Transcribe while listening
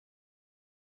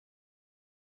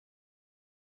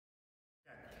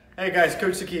Hey guys,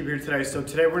 Coach Saqib here today. So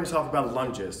today we're going to talk about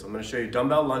lunges. I'm going to show you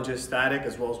dumbbell lunges, static,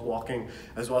 as well as walking,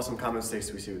 as well as some common mistakes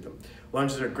we see with them.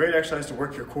 Lunges are a great exercise to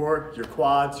work your core, your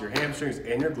quads, your hamstrings,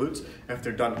 and your glutes if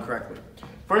they're done correctly.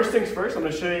 First things first, I'm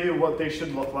going to show you what they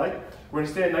should look like. We're going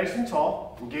to stand nice and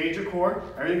tall, engage your core,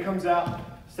 everything comes out,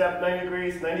 step 90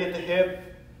 degrees, 90 at the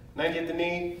hip, 90 at the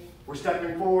knee. We're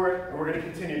stepping forward, and we're going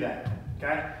to continue that,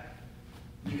 okay?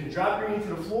 You can drop your knee to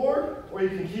the floor, or you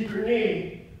can keep your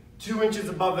knee 2 inches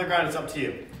above the ground. It's up to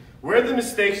you. Where the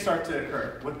mistakes start to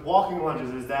occur with walking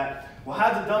lunges is that we'll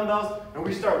have the dumbbells and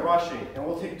we start rushing and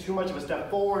we'll take too much of a step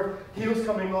forward, heels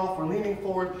coming off, we're leaning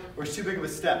forward, or it's too big of a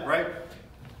step, right?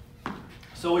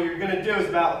 So what you're gonna do is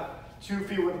about 2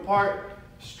 feet width apart,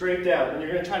 straight down, and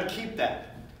you're gonna try to keep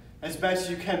that as best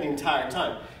as you can the entire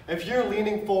time. If you're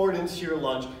leaning forward into your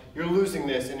lunge, you're losing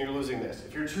this and you're losing this.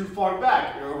 If you're too far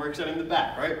back, you're overextending the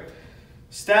back, right?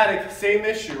 Static, same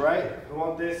issue, right? We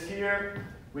want this here,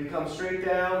 we come straight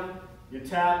down, you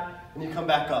tap, and you come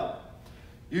back up.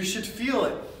 You should feel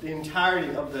it, the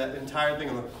entirety of the entire thing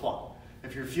on the quad.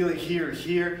 If you're feeling here,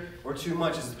 or too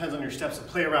much, it depends on your steps, so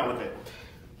play around with it.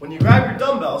 When you grab your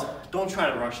dumbbells, don't try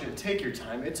to rush it, take your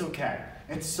time, it's okay.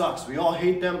 It sucks, we all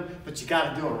hate them, but you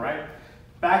gotta do them, right?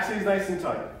 Back stays nice and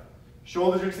tight.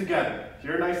 Shoulders are together,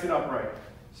 you're nice and upright.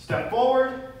 Step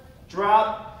forward,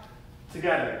 drop,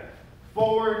 together.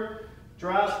 Forward,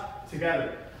 drop,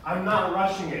 together. I'm not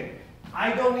rushing it.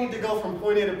 I don't need to go from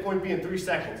point A to point B in 3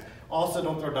 seconds. Also,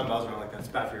 don't throw dumbbells around like that. It's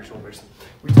bad for your shoulders.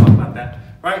 We talk about that,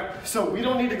 right? So we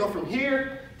don't need to go from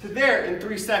here to there in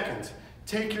 3 seconds.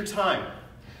 Take your time.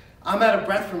 I'm out of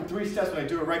breath from 3 steps when I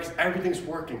do it right because everything's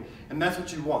working. And that's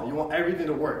what you want. You want everything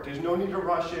to work. There's no need to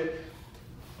rush it.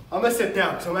 I'm gonna sit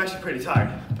down because I'm actually pretty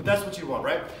tired, but that's what you want,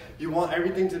 right? You want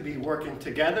everything to be working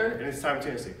together and it's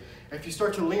simultaneously. If you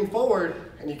start to lean forward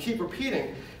and you keep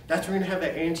repeating, that's when you're gonna have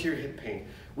that anterior hip pain.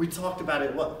 We talked about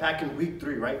it, back in week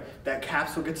 3, right? That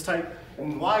capsule gets tight,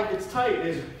 and why it gets tight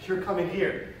is you're coming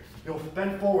here. You'll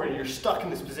bend forward and you're stuck in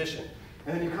this position.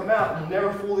 And then you come out and you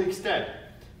never fully extend.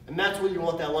 And that's what you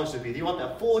want that lunge to be. You want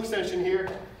that full extension here,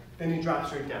 then you drop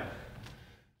straight down.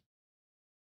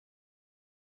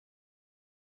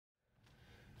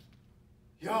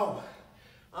 Yo,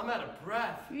 I'm out of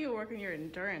breath. You're working your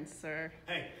endurance, sir.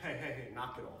 Hey,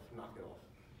 knock it off, knock it off.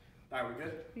 All right, we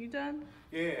good? You done?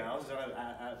 Yeah, I was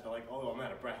like, oh, I'm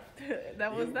out of breath.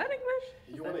 Was that English?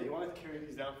 You want to carry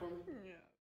these down for me? Yeah.